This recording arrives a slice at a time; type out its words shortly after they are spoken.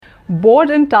Bored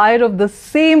and tired of the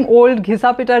same old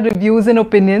ghisa-pita reviews and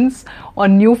opinions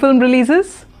on new film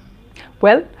releases?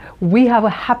 Well, we have a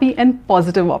happy and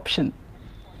positive option.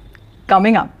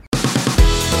 Coming up.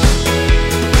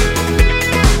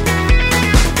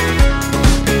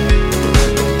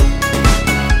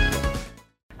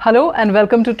 Hello and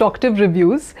welcome to Talkietive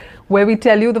Reviews, where we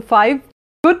tell you the 5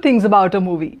 good things about a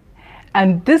movie.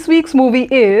 And this week's movie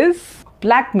is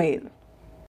Blackmail.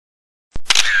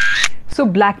 So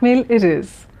Blackmail it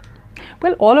is.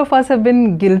 Well, all of us have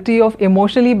been guilty of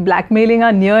emotionally blackmailing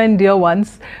our near and dear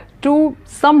ones to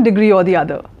some degree or the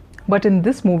other. But in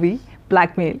this movie,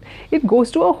 Blackmail, it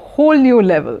goes to a whole new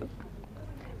level.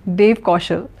 Dave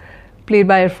Kaushal, played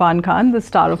by Irrfan Khan, the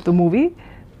star of the movie,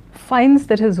 finds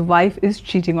that his wife is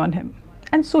cheating on him.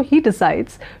 And so he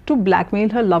decides to blackmail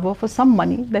her lover for some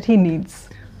money that he needs.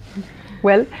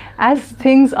 Well, as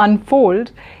things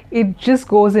unfold, it just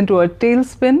goes into a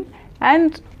tailspin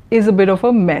and is a bit of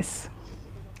a mess.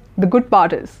 The good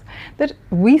part is that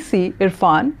we see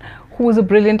Irrfan, who is a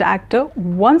brilliant actor,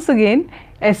 once again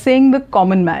essaying the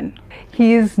common man.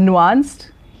 He is nuanced.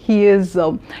 He is,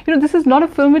 this is not a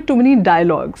film with too many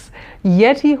dialogues,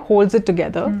 yet he holds it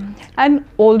together. And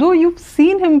although you've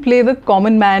seen him play the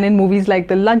common man in movies like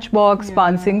The Lunchbox,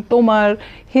 Pan Singh Tomar,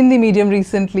 Hindi medium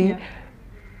recently,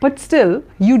 but still,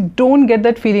 you don't get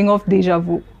that feeling of deja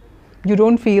vu. You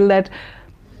don't feel that,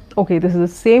 okay, this is the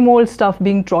same old stuff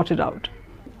being trotted out.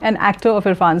 An actor of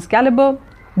Irrfan's caliber,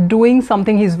 doing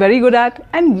something he's very good at,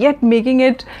 and yet making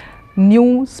it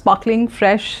new, sparkling,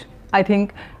 fresh, I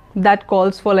think that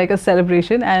calls for like a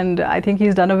celebration, and I think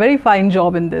he's done a very fine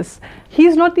job in this.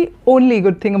 He's not the only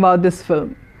good thing about this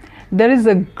film. There is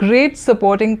a great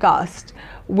supporting cast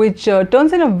which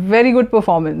turns in a very good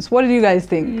performance. What did you guys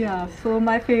think? Yeah, so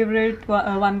my favorite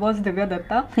one was Divya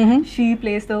Datta. She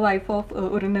plays the wife of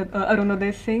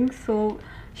Arunodai Singh. So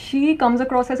she comes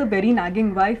across as a very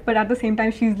nagging wife, but at the same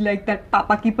time she's like that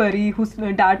papa ki pari whose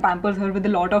dad pampers her with a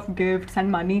lot of gifts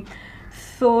and money.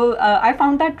 So I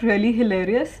found that really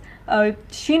hilarious.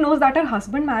 She knows that her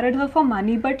husband married her for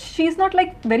money, but she's not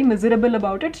like very miserable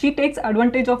about it. She takes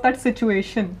advantage of that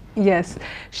situation. Yes,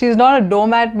 she's not a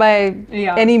doormat by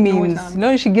any means.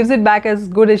 No, she gives it back as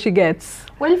good as she gets.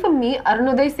 Well, for me,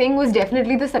 Arunodai Singh was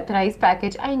definitely the surprise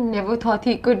package. I never thought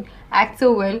he could act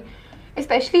so well,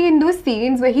 especially in those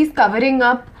scenes where he's covering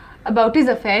up about his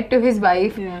affair to his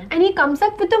wife, and he comes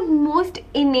up with the most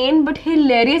inane but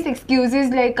hilarious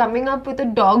excuses, like coming up with a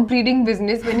dog breeding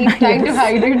business when he's trying to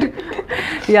hide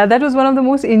it. Yeah, that was one of the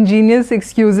most ingenious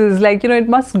excuses. Like, it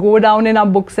must go down in our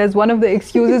books as one of the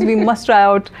excuses we must try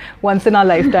out once in our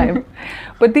lifetime.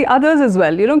 But the others as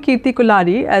well, Kirti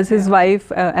Kulhari as his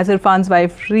wife, as Irrfan's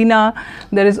wife, Reena,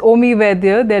 there is Omi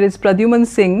Vaidya, there is Pradyuman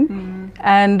Singh,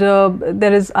 and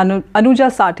there is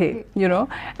Anuja Sathe,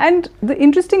 And the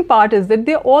interesting part is that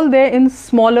they're all there in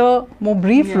smaller, more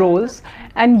brief roles,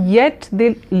 and yet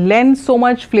they lend so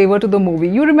much flavor to the movie.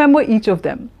 You remember each of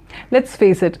them. Let's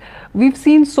face it, we've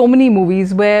seen so many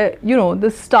movies where,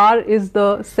 the star is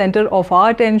the center of our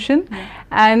attention,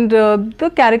 and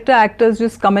the character actors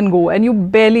just come and go and you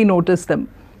barely notice them.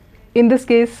 In this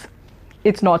case,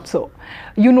 it's not so.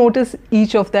 You notice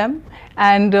each of them,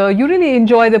 and you really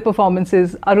enjoy the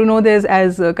performances. Arunodai,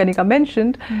 as Kanika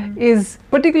mentioned, is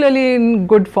particularly in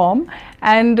good form,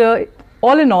 and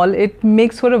all in all, it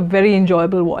makes for a very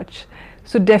enjoyable watch.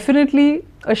 So definitely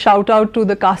a shout out to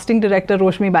the casting director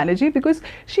Roshni Banerjee, because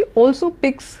she also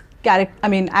picks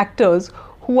actors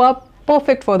who are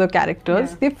perfect for the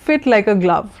characters. They fit like a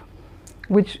glove,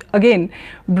 which again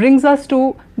brings us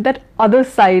to that other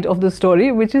side of the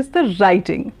story, which is the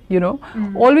writing,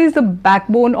 always the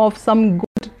backbone of some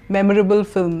good, memorable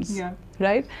films,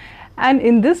 right? And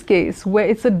in this case, where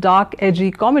it's a dark, edgy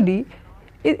comedy,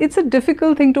 it's a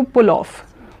difficult thing to pull off,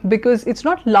 because it's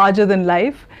not larger than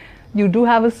life. You do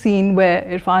have a scene where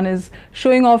Irrfan is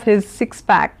showing off his 6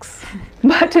 packs,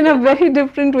 but in a very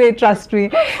different way, trust me.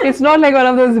 It's not like one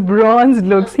of those bronzed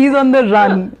looks. He's on the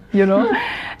run,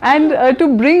 And to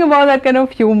bring about that kind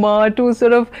of humor, to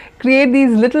sort of create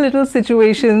these little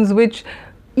situations which,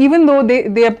 even though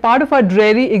they are part of our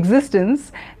dreary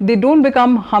existence, they don't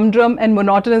become humdrum and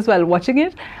monotonous while watching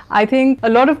it. I think a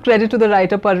lot of credit to the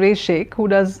writer Parvez Sheikh, who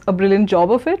does a brilliant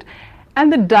job of it. And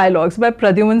the dialogues by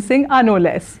Pradyuman Singh are no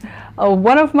less.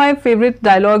 One of my favorite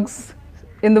dialogues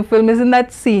in the film is in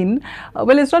that scene.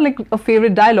 Well, it's not like a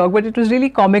favorite dialogue, but it was really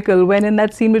comical when in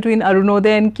that scene between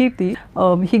Arunodai and Kirti,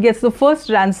 he gets the first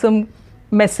ransom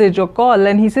message or call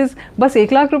and he says, "Bas 1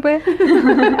 lakh rupees."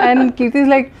 And Kirti is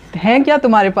like, "Hain kya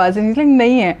tumhare paas?" And he's like,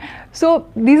 "Nahi hai." So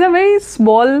these are very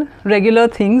small, regular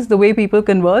things, the way people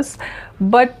converse,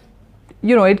 but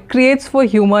you know, it creates for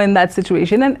humor in that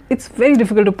situation, and it's very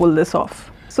difficult to pull this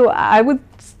off. So I would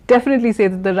definitely say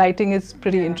that the writing is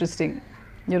pretty interesting,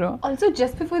 you know. Also,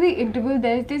 just before the interval,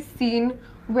 there's this scene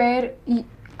where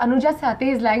Anuja Sate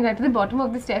is lying right at the bottom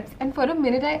of the steps, and for a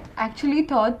minute I actually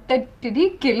thought that did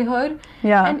he kill her?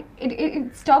 Yeah. And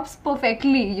it stops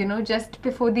perfectly, you know, just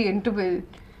before the interval.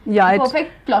 Yeah,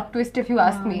 Perfect plot twist, if you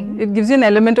ask me. it gives you an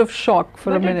element of shock for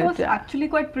a But minute. it was actually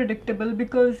quite predictable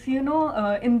because, you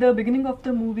know, in the beginning of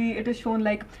the movie, it is shown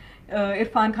like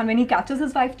Irrfan Khan, when he catches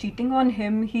his wife cheating on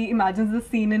him, he imagines the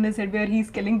scene in his head where he's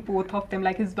killing both of them,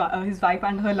 like his wife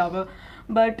and her lover.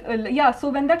 But yeah, so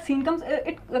when that scene comes,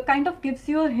 it kind of gives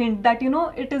you a hint that, you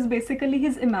know, it is basically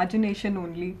his imagination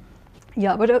only.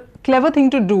 Yeah, but a clever thing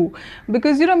to do,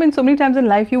 because you know, I mean, so many times in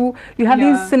life you have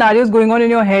Yeah. these scenarios going on in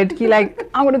your head, ki like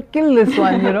I'm going to kill this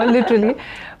one, you know, literally.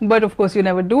 But of course, you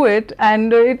never do it,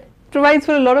 and it provides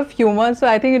for a lot of humor. So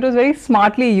I think it was very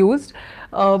smartly used.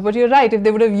 But you're right. If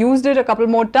they would have used it a couple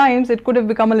more times, it could have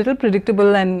become a little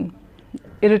predictable and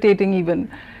irritating even.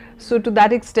 So to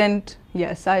that extent,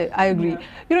 yes, I agree. Yeah.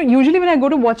 You know, usually when I go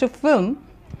to watch a film,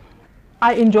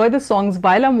 I enjoy the songs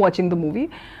while I'm watching the movie,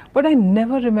 but I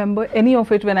never remember any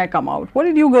of it when I come out. What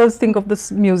did you girls think of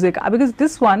this music? Because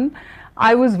this one,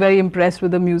 I was very impressed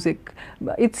with the music.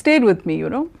 It stayed with me, you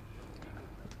know.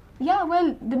 Yeah,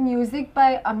 well, the music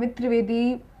by Amit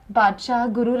Trivedi,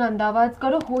 Badshah, Guru Randhawa, it's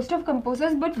got a host of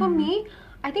composers, but for me,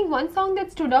 I think one song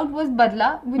that stood out was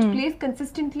Badla, which plays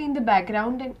consistently in the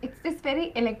background, and it's this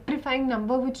very electrifying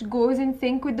number which goes in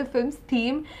sync with the film's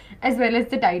theme as well as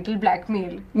the title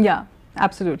Blackmail. Yeah,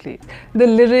 absolutely. The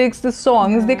lyrics, the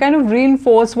songs, they kind of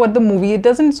reinforce what the movie, it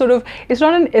doesn't sort of, it's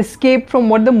not an escape from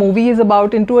what the movie is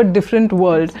about into a different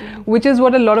world, which is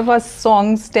what a lot of our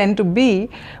songs tend to be.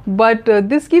 But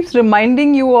this keeps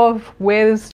reminding you of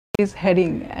where the story is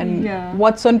heading and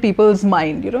what's on people's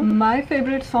mind, you know. My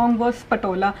favorite song was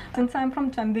Patola. Since I'm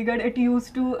from Chandigarh, it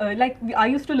used to, I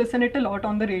used to listen it a lot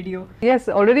on the radio. Yes,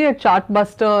 already a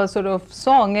chartbuster sort of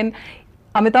song. And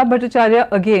Amitabh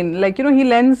Bhattacharya, again, like, you know, he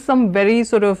lends some very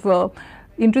sort of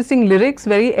interesting lyrics,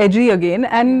 very edgy again.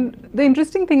 And the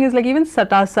interesting thing is, like, even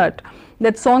Satasat,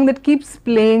 that song that keeps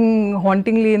playing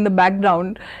hauntingly in the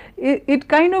background, it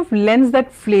kind of lends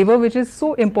that flavor which is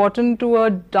so important to a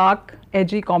dark,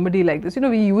 edgy comedy like this. You know,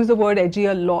 we use the word edgy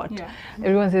a lot. Yeah.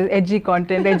 Everyone says edgy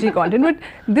content, but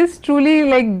this truly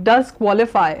like does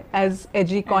qualify as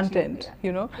edgy content,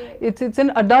 you know. It's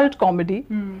an adult comedy,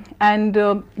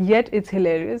 and yet it's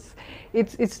hilarious.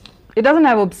 It doesn't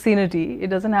have obscenity, it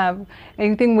doesn't have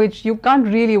anything which you can't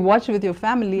really watch with your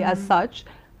family as such,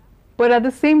 but at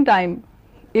the same time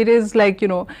it is like, you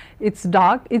know, it's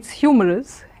dark, it's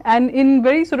humorous, and in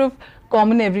very sort of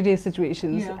common everyday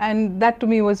situations, and that to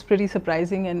me was pretty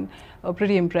surprising and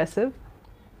pretty impressive.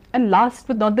 And last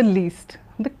but not the least,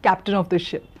 the captain of the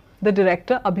ship, the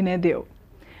director Abhinay Deo,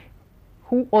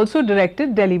 who also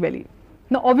directed Delhi Belly.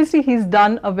 Now obviously he's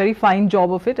done a very fine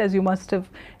job of it, as you must have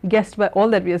guessed by all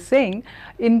that we are saying,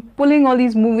 in pulling all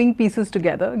these moving pieces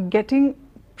together, getting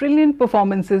brilliant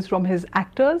performances from his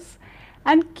actors,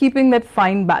 and keeping that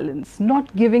fine balance,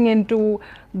 not giving into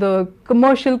the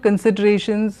commercial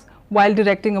considerations while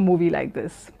directing a movie like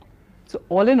this. So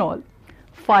all in all,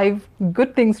 5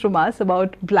 good things from us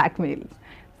about Blackmail.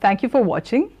 Thank you for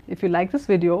watching. If you like this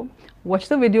video, watch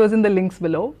the videos in the links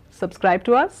below, subscribe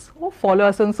to us, or follow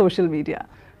us on social media.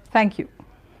 Thank you.